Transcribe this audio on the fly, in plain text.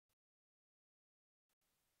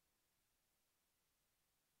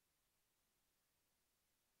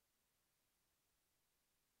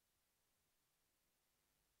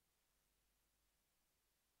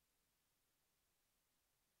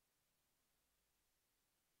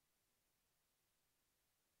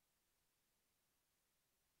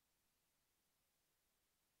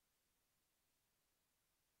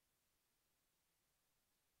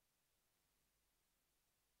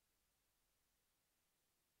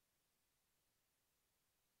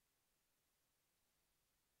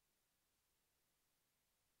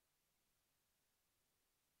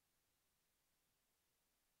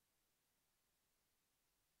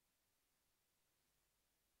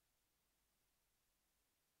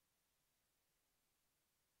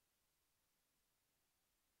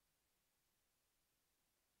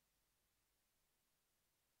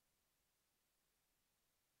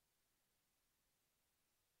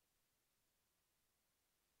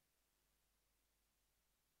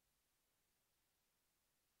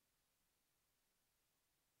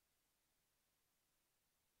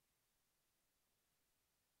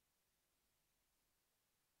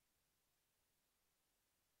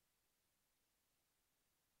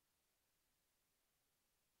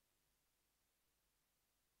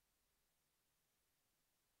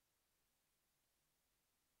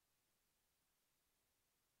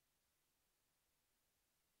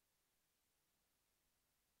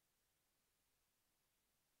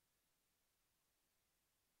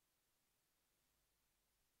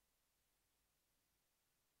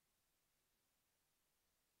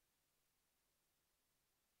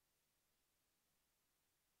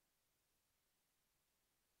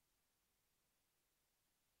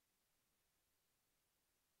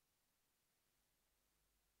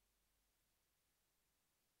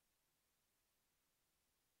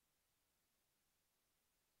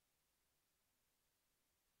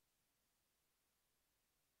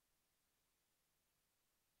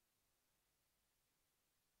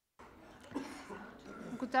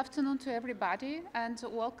Good afternoon to everybody, and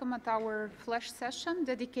welcome at our flash session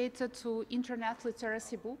dedicated to Internet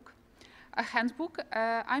Literacy book, a handbook.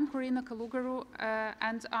 I'm Corina Kalugaru,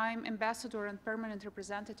 and I'm Ambassador and Permanent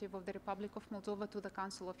Representative of the Republic of Moldova to the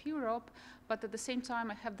Council of Europe, but at the same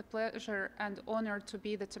time I have the pleasure and honor to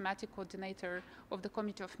be the thematic coordinator of the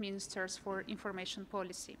Committee of Ministers for Information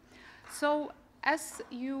Policy. So, as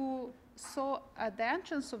you saw at the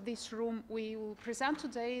entrance of this room, we will present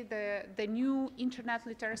today the new Internet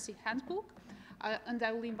Literacy Handbook, and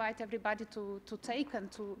I will invite everybody to take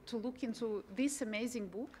and to look into this amazing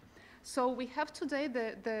book. So we have today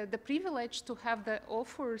the privilege to have the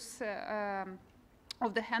authors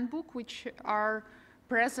of the handbook, which are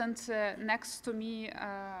present next to me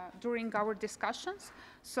during our discussions.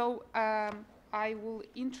 So I will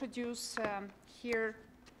introduce here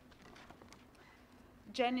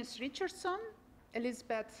Janice Richardson,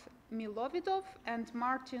 Elizabeth Milovidov, and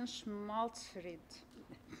Martin Schmalzried.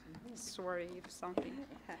 Sorry if something.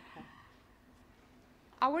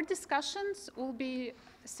 Our discussions will be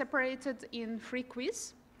separated in 3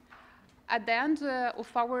 quizzes. At the end of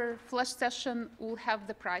our flash session, we'll have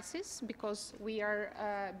the prizes because we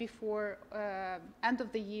are before end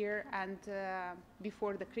of the year and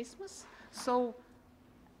before the Christmas. So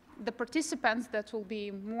the participants that will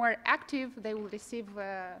be more active, they will receive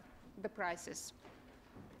the prizes.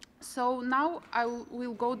 So now I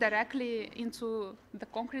will go directly into the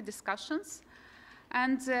concrete discussions.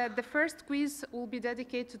 And the first quiz will be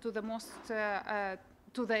dedicated to the most,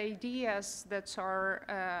 to the ideas that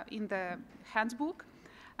are in the handbook.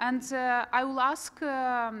 And I will ask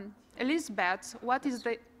Elizabeth, what is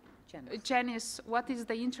the, Janice, what is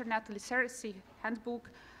the Internet Literacy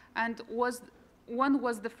Handbook, and when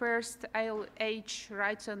was the first ILH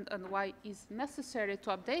written and why is necessary to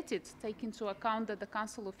update it, taking into account that the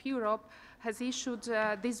Council of Europe has issued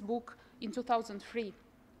this book in 2003.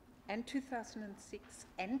 And 2006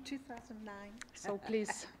 and 2009. So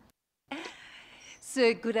please.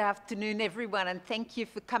 So good afternoon, everyone, and thank you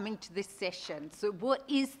for coming to this session. So what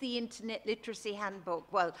is the Internet Literacy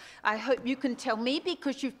Handbook? Well, I hope you can tell me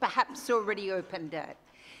because you've perhaps already opened it.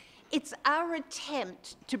 It's our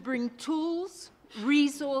attempt to bring tools,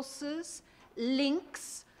 resources,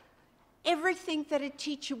 links, everything that a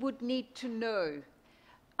teacher would need to know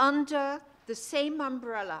under the same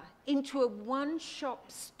umbrella into a one-stop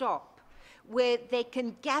stop where they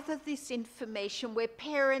can gather this information, where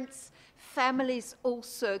parents, families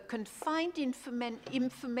also can find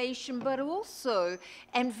information, but also,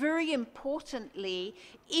 and very importantly,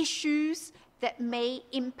 issues that may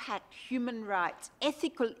impact human rights,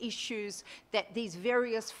 ethical issues that these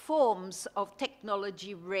various forms of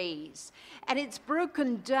technology raise. And it's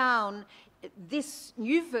broken down, this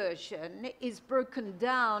new version is broken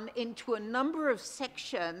down into a number of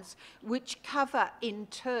sections which cover in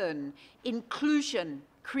turn inclusion,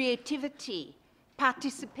 creativity,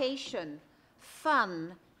 participation,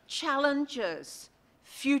 fun, challenges,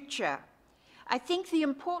 future. I think the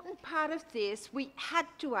important part of this, we had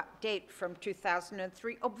to update from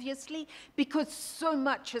 2003, obviously, because so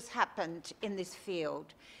much has happened in this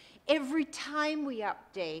field. Every time we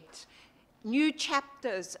update, new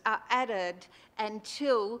chapters are added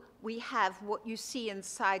until we have what you see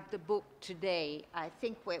inside the book today. I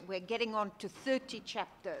think we're getting on to 30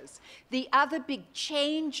 chapters. The other big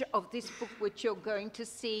change of this book, which you're going to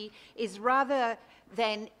see, is rather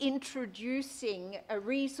than introducing a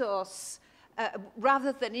resource,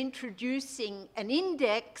 rather than introducing an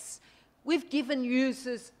index, we've given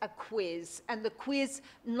users a quiz, and the quiz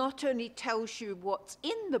not only tells you what's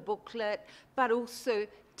in the booklet, but also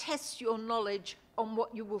tests your knowledge on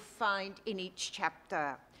what you will find in each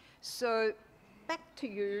chapter. So back to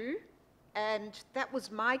you, and that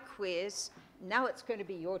was my quiz. Now it's going to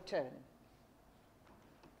be your turn.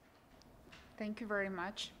 Thank you very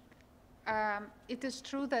much. It is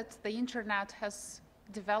true that the internet has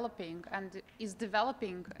developing and is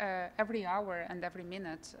developing every hour and every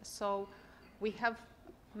minute. So we have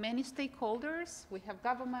many stakeholders, we have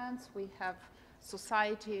governments, we have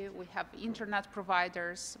society, we have internet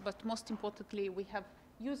providers, but most importantly, we have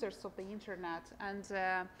users of the internet. And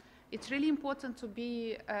it's really important to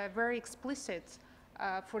be very explicit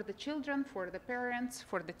for the children, for the parents,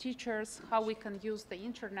 for the teachers, how we can use the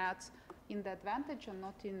internet in the advantage and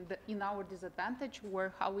not in our disadvantage,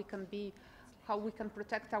 or how we can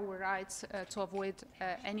protect our rights to avoid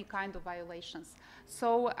any kind of violations.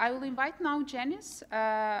 So I will invite now Janice,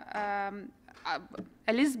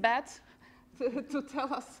 Elizabeth, to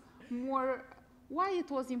tell us more why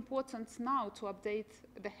it was important now to update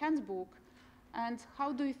the handbook, and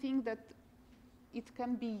how do you think that it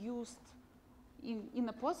can be used in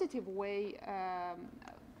a positive way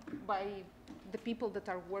by the people that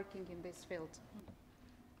are working in this field.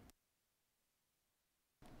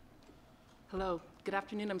 Hello, good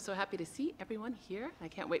afternoon. I'm so happy to see everyone here. I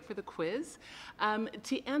can't wait for the quiz.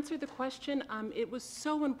 To answer the question, it was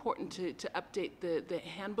so important to update the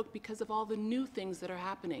handbook because of all the new things that are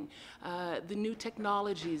happening. The new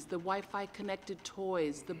technologies, the Wi-Fi connected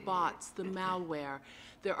toys, the bots, the malware.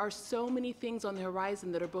 There are so many things on the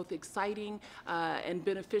horizon that are both exciting and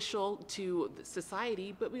beneficial to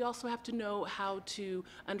society, but we also have to know how to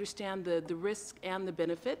understand the risks and the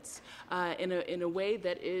benefits in a way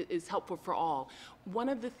that is helpful for all. One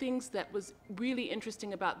of the things that was really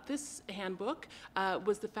interesting about this handbook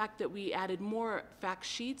was the fact that we added more fact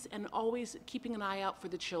sheets and always keeping an eye out for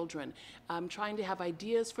the children, trying to have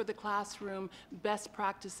ideas for the classroom, best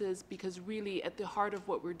practices, because really at the heart of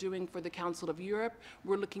what we're doing for the Council of Europe,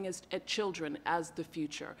 we're looking at children as the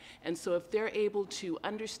future. And so if they're able to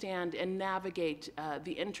understand and navigate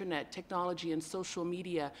the internet, technology, and social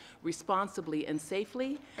media responsibly and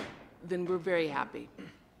safely, then we're very happy.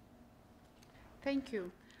 Thank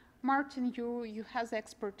you. Martin, you have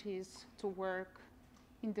expertise to work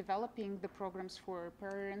in developing the programs for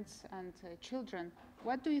parents and children.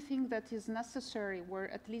 What do you think that is necessary, or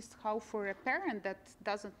at least how for a parent that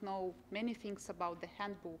doesn't know many things about the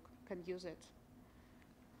handbook can use it?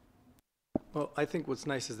 Well, I think what's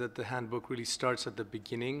nice is that the handbook really starts at the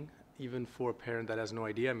beginning, even for a parent that has no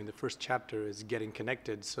idea. I mean, the first chapter is getting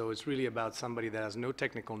connected, so it's really about somebody that has no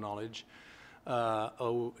technical knowledge,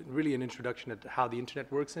 really an introduction at how the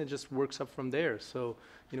internet works, and it just works up from there. So,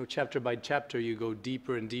 you know, chapter by chapter, you go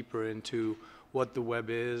deeper and deeper into what the web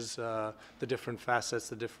is, the different facets,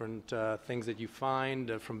 the different things that you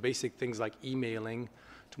find, from basic things like emailing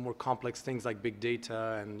to more complex things like big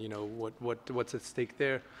data and, you know, what's at stake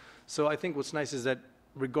there. So I think what's nice is that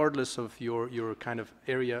regardless of your kind of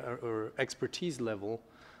area or expertise level,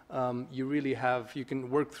 you really you can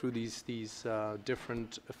work through these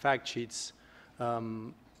different fact sheets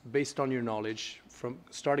based on your knowledge,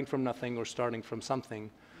 starting from nothing or starting from something,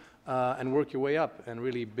 and work your way up and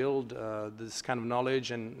really build this kind of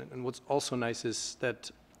knowledge. And what's also nice is that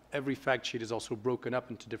every fact sheet is also broken up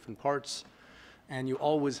into different parts, and you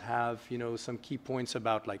always have, you know, some key points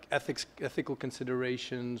about like ethical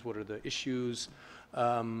considerations, what are the issues,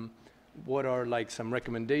 what are like some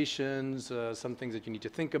recommendations, some things that you need to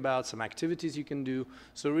think about, some activities you can do.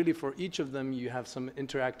 So really for each of them you have some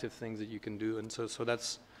interactive things that you can do, and so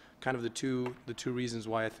that's kind of the two reasons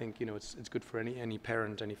why I think, you know, it's good for any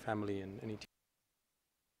parent, any family, and any teacher.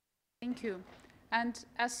 Thank you. And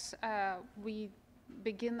as we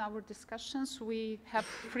begin our discussions, we have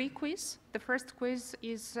 3 quiz. The first quiz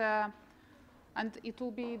is and it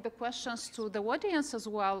will be the questions to the audience as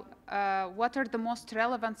well. What are the most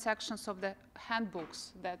relevant sections of the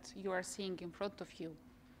handbooks that you are seeing in front of you?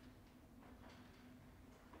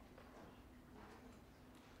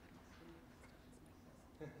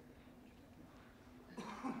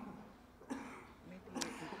 Maybe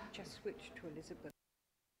just switch to Elizabeth.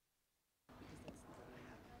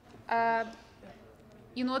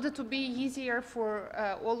 In order to be easier for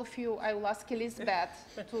all of you, I will ask Elizabeth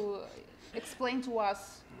to explain to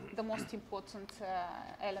us the most important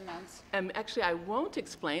elements. Actually, I won't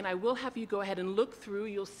explain. I will have you go ahead and look through.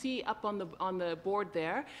 You'll see up on the board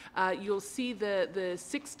there, you'll see the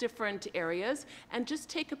 6 different areas, and just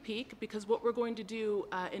take a peek, because what we're going to do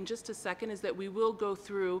in just a second is that we will go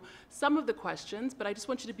through some of the questions, but I just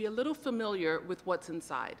want you to be a little familiar with what's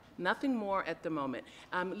inside. Nothing more at the moment.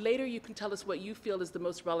 Later you can tell us what you feel is the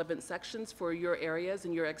most relevant sections for your areas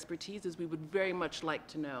and your expertise, as we would very much like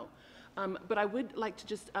to know. But I would like to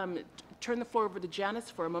just turn the floor over to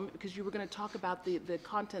Janice for a moment, because you were going to talk about the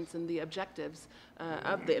contents and the objectives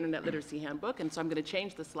of the Internet Literacy Handbook, and so I'm going to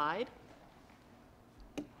change the slide.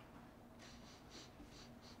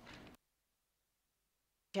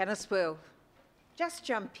 Janice will just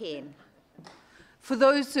jump in. For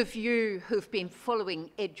those of you who've been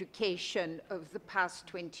following education over the past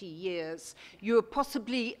 20 years, you are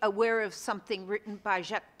possibly aware of something written by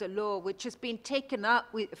Jacques Delors, which has been taken up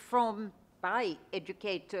by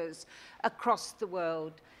educators across the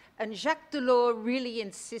world. And Jacques Delors really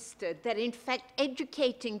insisted that, in fact,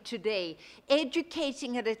 educating today,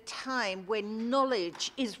 educating at a time when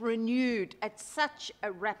knowledge is renewed at such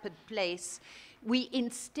a rapid pace, we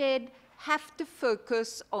instead have to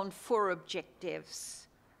focus on 4 objectives.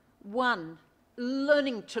 1,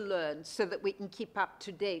 learning to learn so that we can keep up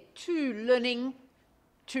to date. 2, learning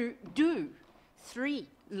to do. 3,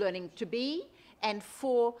 learning to be. And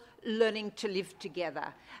 4, learning to live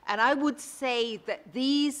together. And I would say that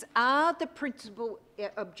these are the principal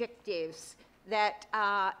objectives that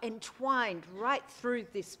are entwined right through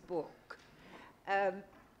this book.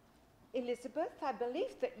 Elizabeth, I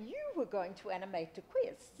believe that you were going to animate a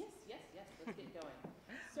quiz. Yes, let's get going.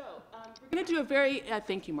 So we're going to do a very,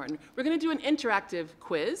 thank you, Martin. We're going to do an interactive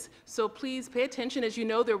quiz, so please pay attention. As you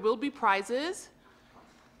know, there will be prizes.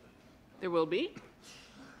 There will be.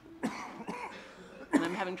 And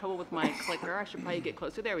I'm having trouble with my clicker. I should probably get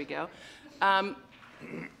closer. There we go.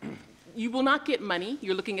 You will not get money.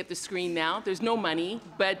 You're looking at the screen now. There's no money,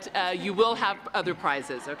 but you will have other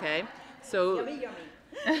prizes, okay? So, Yummy, yummy.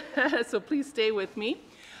 so please stay with me.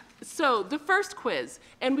 So the first quiz,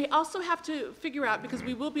 and we also have to figure out, because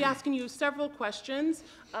we will be asking you several questions,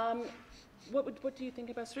 what do you think,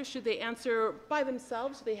 Ambassador? Should they answer by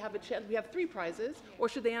themselves? So they have a chance. We have 3 prizes, or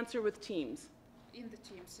should they answer with teams? In the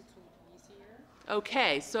teams, it will be easier.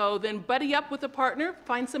 Okay, so then buddy up with a partner.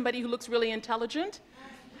 Find somebody who looks really intelligent.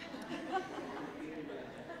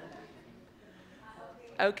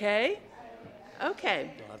 Okay.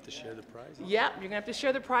 Okay. You'll have to share the prize. Yeah, you're gonna have to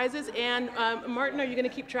share the prizes. And Martin, are you gonna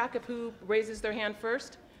keep track of who raises their hand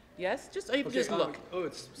first? Yes, just, or you can just look. Oh,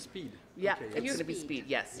 it's speed. Yeah, Okay, it's yes. gonna be speed,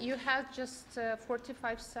 yes. You have just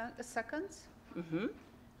 45 seconds.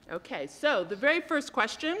 Okay, so the very first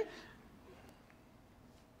question,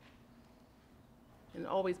 and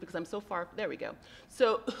always because I'm so far, there we go.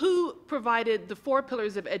 So who provided the 4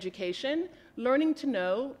 pillars of education? Learning to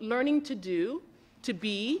know, learning to do, to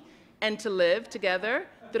be, and to live together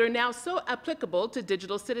that are now so applicable to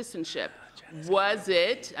digital citizenship. Was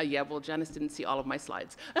it, yeah, well, Janice didn't see all of my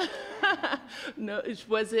slides. No,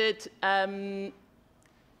 was it A,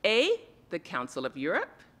 the Council of Europe?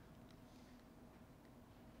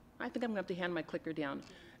 I think I'm gonna have to hand my clicker down.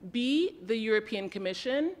 B, the European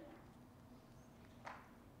Commission.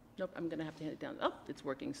 Nope, I'm gonna have to hand it down. Oh, it's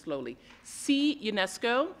working slowly. C,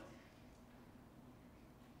 UNESCO.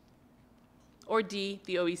 Or D,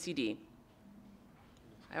 the OECD.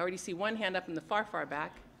 I already see one hand up in the far, far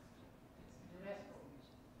back.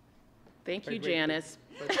 Thank you, Janice.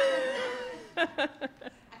 I thought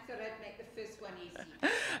I'd make the first one easy.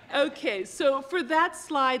 Okay, so for that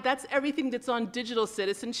slide, that's everything that's on digital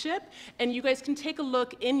citizenship. And you guys can take a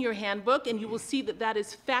look in your handbook, and you will see that that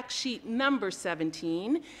is fact sheet number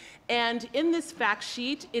 17. And in this fact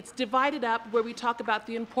sheet, it's divided up where we talk about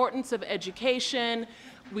the importance of education,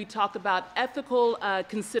 we talk about ethical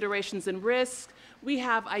considerations and risks, we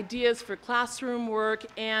have ideas for classroom work,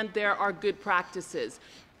 and there are good practices.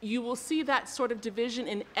 You will see that sort of division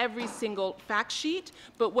in every single fact sheet,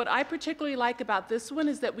 but what I particularly like about this one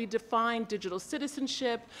is that we define digital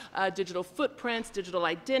citizenship, digital footprints, digital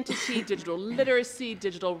identity, digital literacy,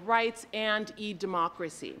 digital rights, and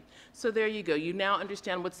e-democracy. So there you go. You now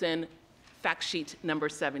understand what's in fact sheet number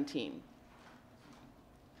 17.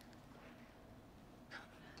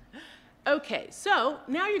 Okay, so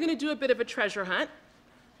now you're going to do a bit of a treasure hunt.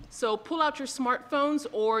 So pull out your smartphones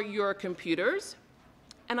or your computers,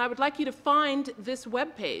 and I would like you to find this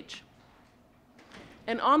web page.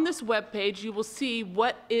 And on this web page, you will see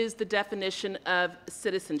what is the definition of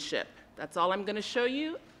citizenship. That's all I'm going to show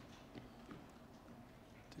you.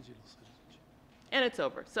 Digital citizenship. And it's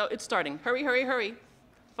over. So it's starting. Hurry, hurry, hurry.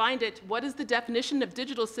 Find it. What is the definition of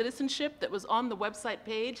digital citizenship that was on the website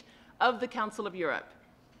page of the Council of Europe?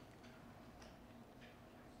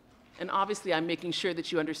 And obviously, I'm making sure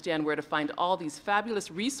that you understand where to find all these fabulous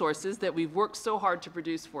resources that we've worked so hard to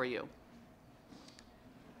produce for you.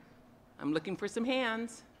 I'm looking for some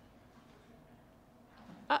hands.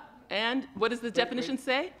 And what does the definition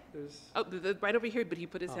say? Oh, right over here, but he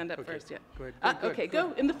put his hand up okay. first, yeah. Go ahead. Okay,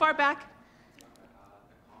 go in the far back.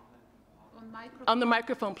 On the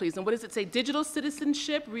microphone, please. And what does it say? Digital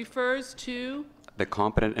citizenship refers to? The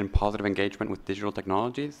competent and positive engagement with digital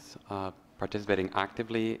technologies, participating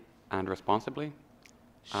actively and responsibly,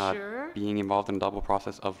 Sure. being involved in a double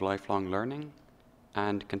process of lifelong learning,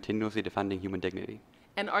 and continuously defending human dignity.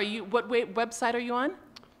 And are you, what website are you on?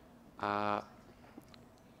 That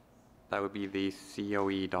would be the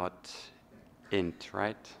coe.int,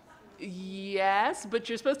 right? Yes, but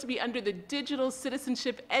you're supposed to be under the Digital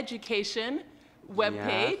Citizenship Education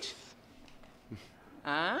webpage.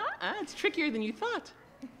 Yes. It's trickier than you thought.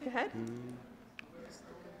 Go ahead.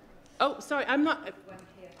 Oh, sorry, I'm not.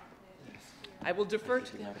 I will defer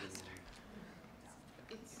to the ambassador.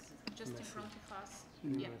 It's just in front of us.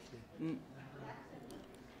 Yeah.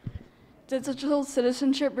 Digital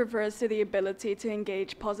citizenship refers to the ability to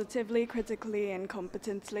engage positively, critically, and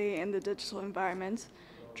competently in the digital environment,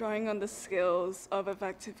 drawing on the skills of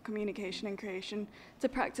effective communication and creation to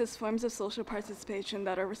practice forms of social participation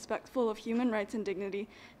that are respectful of human rights and dignity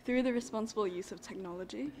through the responsible use of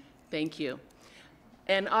technology. Thank you.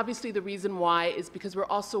 And obviously the reason why is because we're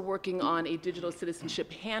also working on a digital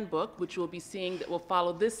citizenship handbook, which you'll be seeing that will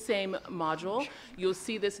follow this same module. You'll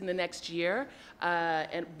see this in the next year,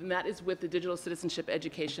 and that is with the Digital Citizenship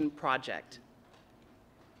Education Project.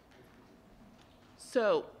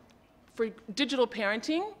 So, for digital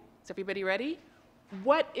parenting, is everybody ready?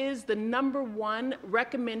 What is the #1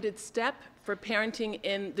 recommended step for parenting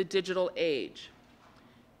in the digital age?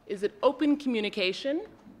 Is it open communication,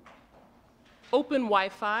 open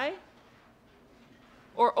Wi-Fi,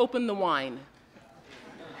 or open the wine?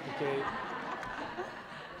 Okay.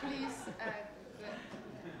 Please,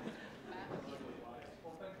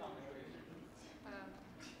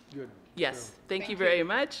 Good. Yes, thank you very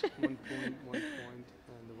much. 1 point,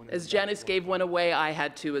 and the one As Janice gave one away, I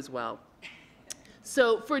had two as well.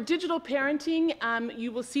 So for digital parenting,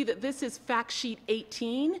 you will see that this is fact sheet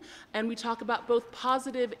 18, and we talk about both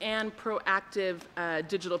positive and proactive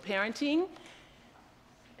digital parenting.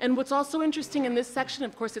 And what's also interesting in this section,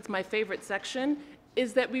 of course it's my favorite section,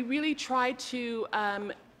 is that we really try to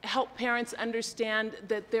help parents understand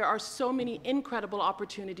that there are so many incredible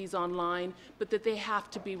opportunities online, but that they have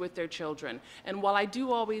to be with their children. And while I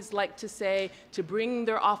do always like to say to bring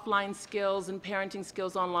their offline skills and parenting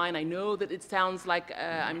skills online, I know that it sounds like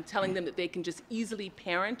I'm telling them that they can just easily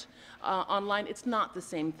parent online. It's not the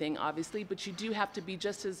same thing, obviously, but you do have to be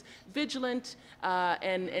just as vigilant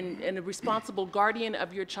and a responsible guardian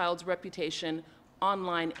of your child's reputation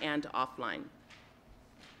online and offline.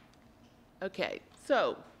 Okay,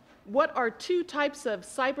 so what are 2 types of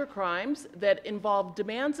cybercrimes that involve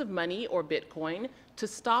demands of money or Bitcoin to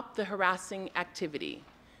stop the harassing activity?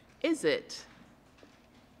 Is it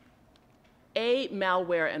A,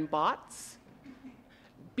 malware and bots,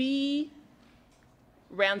 B,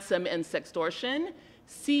 ransom and sextortion,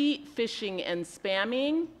 C, phishing and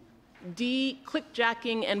spamming, D,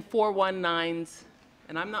 clickjacking and 419s?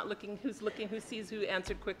 And I'm not looking, who sees who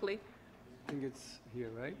answered quickly? I think it's here,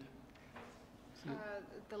 right?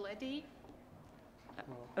 the lady.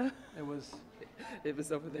 Well, it was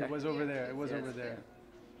over there. It was over there. It was over there.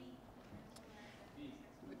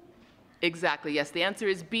 Exactly, yes. The answer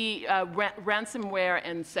is B, ransomware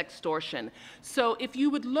and sextortion. So if you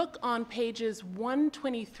would look on pages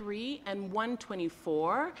 123 and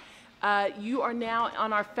 124, you are now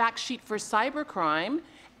on our fact sheet for cybercrime,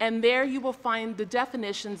 and there you will find the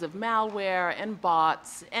definitions of malware and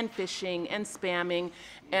bots and phishing and spamming.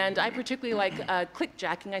 And I particularly like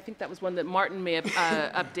clickjacking. I think that was one that Martin may have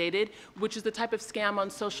updated, which is the type of scam on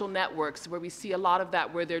social networks where we see a lot of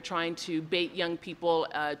that where they're trying to bait young people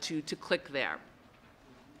to click there.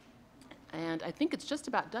 And I think it's just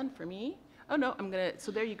about done for me. Oh no,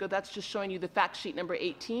 so there you go. That's just showing you the fact sheet number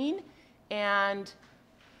 18. And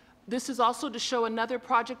this is also to show another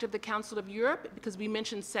project of the Council of Europe, because we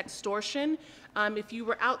mentioned sextortion. If you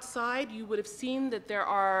were outside, you would have seen that there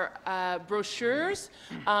are brochures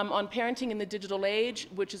on parenting in the digital age,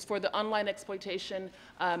 which is for the online exploitation,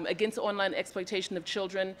 against online exploitation of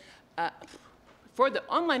children, for the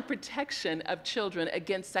online protection of children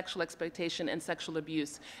against sexual exploitation and sexual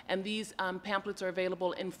abuse. And these pamphlets are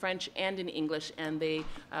available in French and in English, and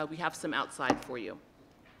we have some outside for you.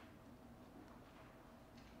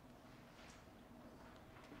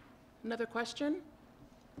 Another question?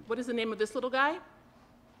 What is the name of this little guy?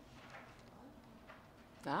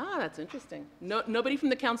 Ah, that's interesting. No, nobody from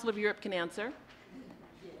the Council of Europe can answer.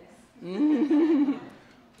 Yes. Mm. You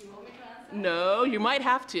want me to answer? No, you might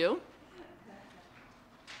have to.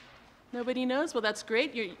 Nobody knows? Well, that's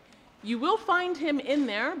great. You will find him in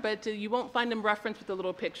there, but you won't find him referenced with a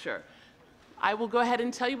little picture. I will go ahead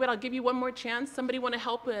and tell you, but I'll give you one more chance. Somebody want to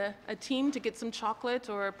help a team to get some chocolate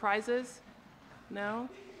or prizes? No?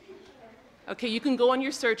 Okay, you can go on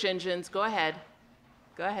your search engines. Go ahead.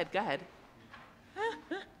 Go ahead, go ahead.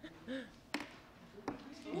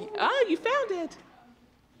 Oh, you found it.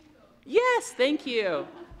 Yes, thank you.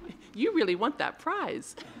 You really want that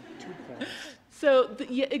prize. 2 points. So,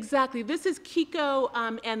 yeah, exactly. This is Kiko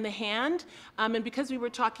and the hand. And because we were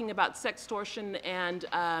talking about sextortion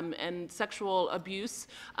and sexual abuse,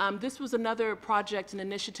 this was another project, an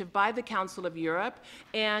initiative by the Council of Europe.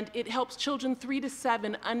 And it helps children 3 to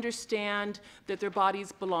 7 understand that their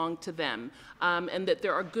bodies belong to them, and that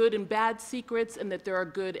there are good and bad secrets, and that there are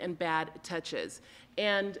good and bad touches.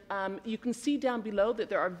 And you can see down below that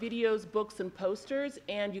there are videos, books, and posters,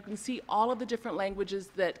 and you can see all of the different languages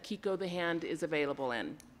that Kiko the Hand is available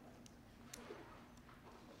in.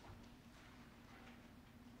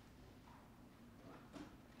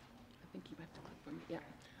 I think you have to click from, yeah.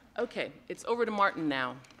 Okay, it's over to Martin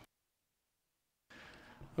now.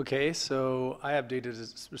 Okay, so I updated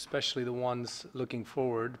especially the ones looking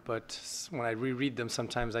forward, but when I reread them,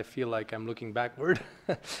 sometimes I feel like I'm looking backward.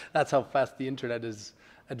 That's how fast the internet is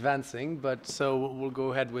advancing, but so we'll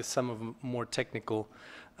go ahead with some of more technical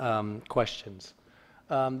questions.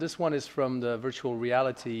 This one is from the virtual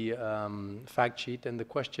reality fact sheet, and the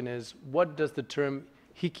question is, what does the term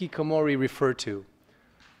hikikomori refer to?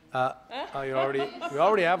 Oh, we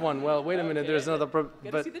already have one. Well, wait a minute, there's another.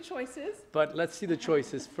 Gotta see the choices. But let's see the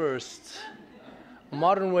choices first. A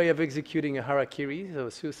modern way of executing a harakiri, so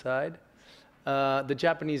a suicide. The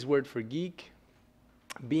Japanese word for geek.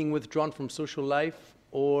 Being withdrawn from social life,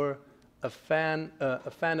 or a fan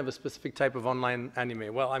of a specific type of online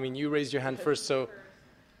anime. Well, I mean, you raised your hand first, so.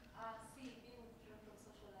 Being withdrawn from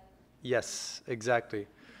social life. Yes, exactly.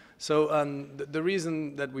 So the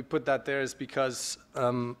reason that we put that there is because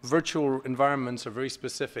virtual environments are very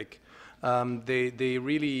specific. They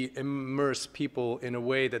really immerse people in a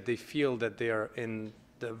way that they feel that they are in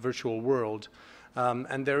the virtual world.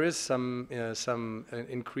 And there is some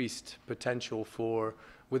increased potential for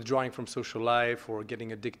withdrawing from social life or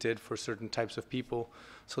getting addicted for certain types of people.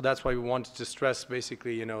 So that's why we wanted to stress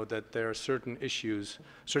basically, you know, that there are certain issues,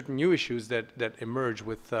 certain new issues that emerge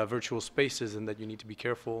with virtual spaces and that you need to be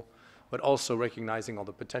careful, but also recognizing all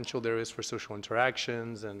the potential there is for social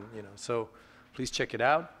interactions and, you know, so please check it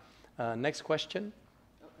out. Next question.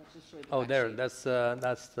 Oh, there, that's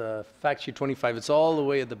the fact sheet 25. It's all the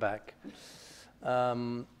way at the back.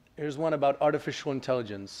 Here's one about artificial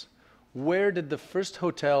intelligence. Where did the first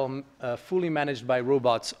hotel fully managed by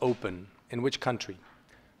robots open? In which country?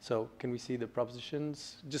 So can we see the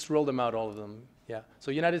propositions? Just roll them out, all of them. Yeah. So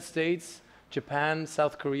United States, Japan,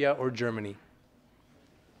 South Korea, or Germany?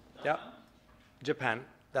 Yeah. Japan.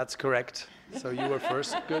 That's correct. So you were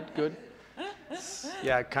first. Good, good.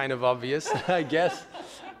 Yeah, kind of obvious, I guess.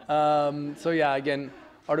 So yeah, again,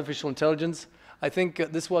 artificial intelligence. I think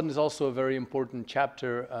this one is also a very important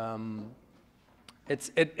chapter.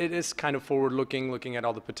 It is kind of forward-looking, looking at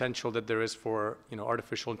all the potential that there is for, you know,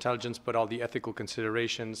 artificial intelligence, but all the ethical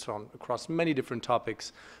considerations across many different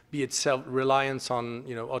topics, be it self-reliance on,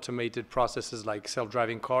 you know, automated processes like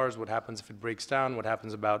self-driving cars, what happens if it breaks down, what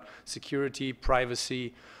happens about security,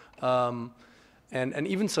 privacy, and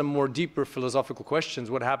even some more deeper philosophical questions.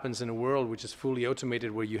 What happens in a world which is fully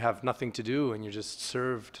automated, where you have nothing to do and you're just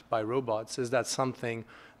served by robots? Is that something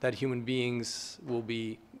that human beings will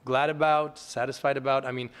be glad about, satisfied about?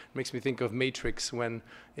 I mean, it makes me think of Matrix, when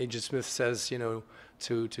Agent Smith says, you know,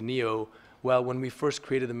 to Neo, well, when we first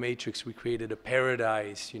created the Matrix, we created a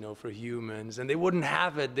paradise, you know, for humans, and they wouldn't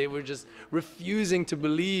have it. They were just refusing to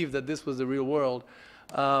believe that this was the real world.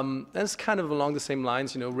 And it's kind of along the same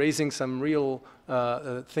lines, you know, raising some real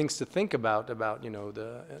things to think about, you know,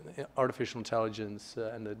 the artificial intelligence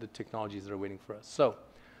and the technologies that are waiting for us. So.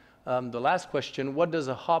 The last question, what does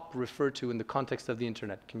a HOP refer to in the context of the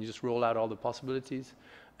internet? Can you just roll out all the possibilities?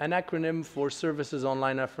 An acronym for services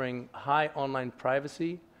online offering high online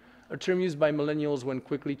privacy, a term used by millennials when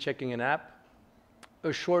quickly checking an app,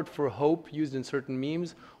 a short for HOPE used in certain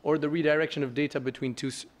memes, or the redirection of data between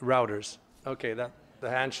two routers. Okay, the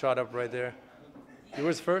hand shot up right there.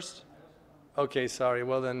 Yours first? Okay, sorry,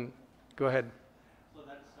 well then, go ahead. So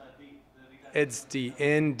that's it's D,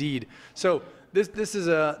 indeed. So, This is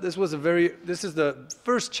the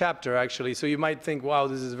first chapter, actually, so you might think, wow,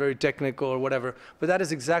 this is very technical or whatever, but that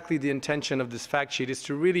is exactly the intention of this fact sheet, is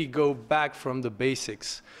to really go back from the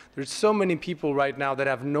basics. There's so many people right now that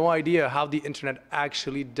have no idea how the internet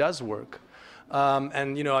actually does work.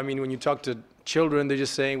 And, you know, I mean, when you talk to children, they're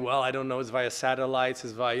just saying, well, I don't know, it's via satellites,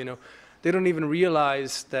 it's via, you know, they don't even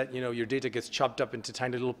realize that, you know, your data gets chopped up into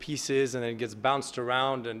tiny little pieces, and then it gets bounced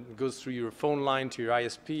around and goes through your phone line to your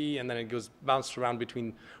ISP, and then it goes bounced around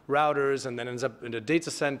between routers, and then ends up in a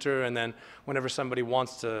data center, and then whenever somebody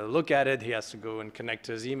wants to look at it, he has to go and connect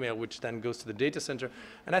to his email, which then goes to the data center.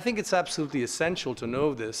 And I think it's absolutely essential to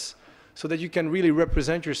know this so that you can really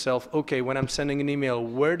represent yourself. Okay, when I'm sending an email,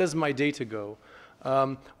 where does my data go?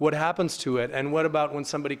 What happens to it, and what about when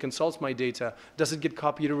somebody consults my data? Does it get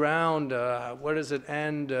copied around? Where does it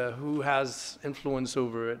end? Who has influence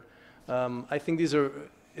over it? I think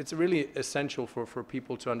it's really essential for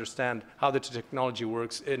people to understand how the technology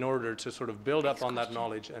works in order to sort of build up on that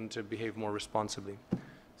knowledge and to behave more responsibly.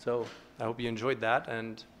 So I hope you enjoyed that,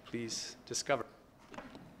 and please discover.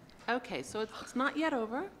 Okay, so it's not yet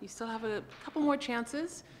over. You still have a couple more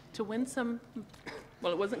chances to win some.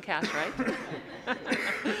 Well, it wasn't cash, right?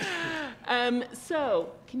 So,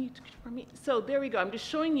 can you for me? So there we go. I'm just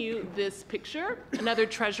showing you this picture, another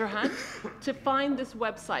treasure hunt, to find this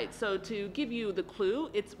website. So to give you the clue,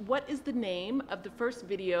 it's what is the name of the first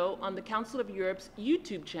video on the Council of Europe's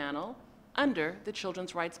YouTube channel under the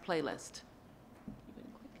Children's Rights playlist?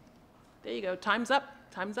 There you go. Time's up.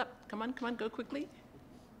 Time's up. Come on, go quickly.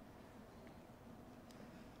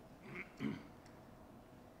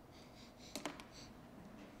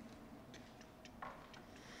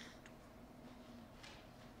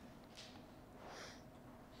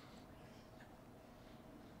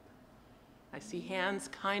 I see hands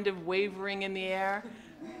kind of wavering in the air.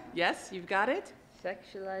 Yes, you've got it?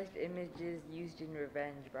 Sexualized images used in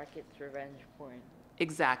revenge, brackets revenge porn.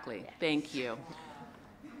 Exactly. Yes. Thank you.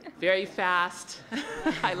 Very fast.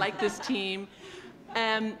 I like this team.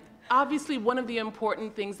 Obviously, one of the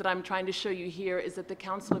important things that I'm trying to show you here is that the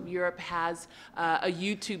Council of Europe has a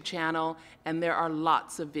YouTube channel, and there are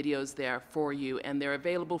lots of videos there for you, and they're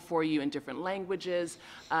available for you in different languages.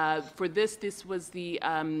 For this was the,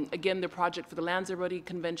 again, the project for the Lanzarote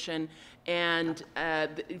Convention, and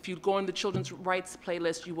if you go on the Children's Rights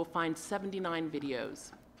playlist, you will find 79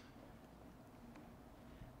 videos.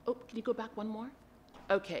 Oh, can you go back one more?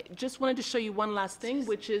 Okay, just wanted to show you one last thing,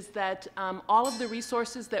 which is that all of the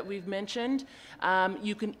resources that we've mentioned,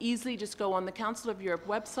 you can easily just go on the Council of Europe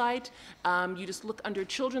website. You just look under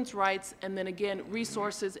Children's Rights, and then again,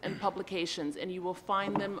 resources and publications, and you will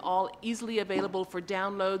find them all easily available for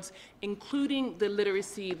downloads, including the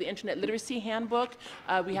Internet Literacy Handbook.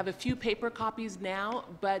 We have a few paper copies now,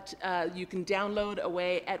 but you can download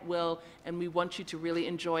away at will, and we want you to really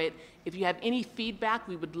enjoy it. If you have any feedback,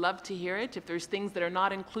 we would love to hear it. If there's things that are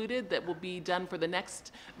not included that will be done for the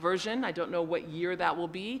next version, I don't know what year that will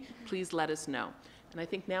be, please let us know. And I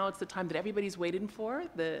think now it's the time that everybody's waiting for.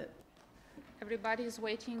 Everybody is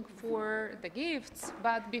waiting for the gifts,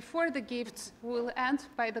 but before the gifts, we'll end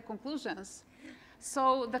by the conclusions.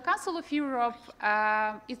 So the Council of Europe,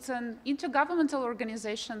 it's an intergovernmental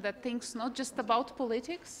organization that thinks not just about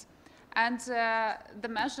politics, and the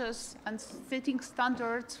measures and setting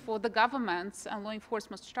standards for the governments and law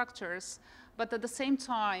enforcement structures, but at the same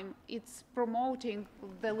time, it's promoting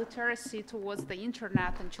the literacy towards the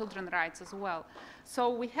internet and children's rights as well. So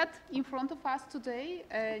we had in front of us today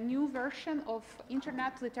a new version of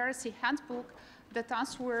Internet Literacy Handbook that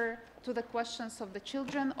answers to the questions of the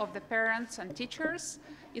children, of the parents and teachers.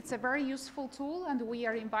 It's a very useful tool, and we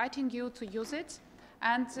are inviting you to use it,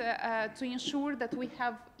 and to ensure that we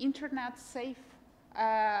have internet safe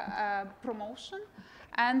promotion,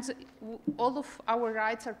 and all of our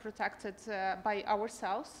rights are protected by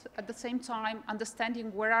ourselves. At the same time,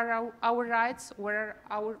 understanding where are our rights, where are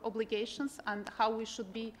our obligations, and how we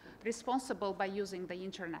should be responsible by using the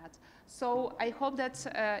internet. So I hope that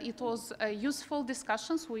it was useful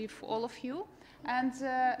discussions with all of you, and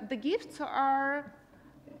the gifts are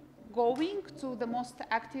going to the most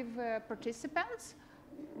active participants.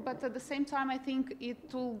 But at the same time, I think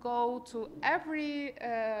it will go to every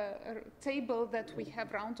table that we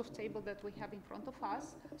have, round of table that we have in front of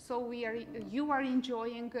us. So you are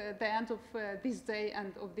enjoying the end of this day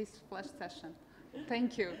and of this flash session.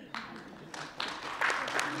 Thank you.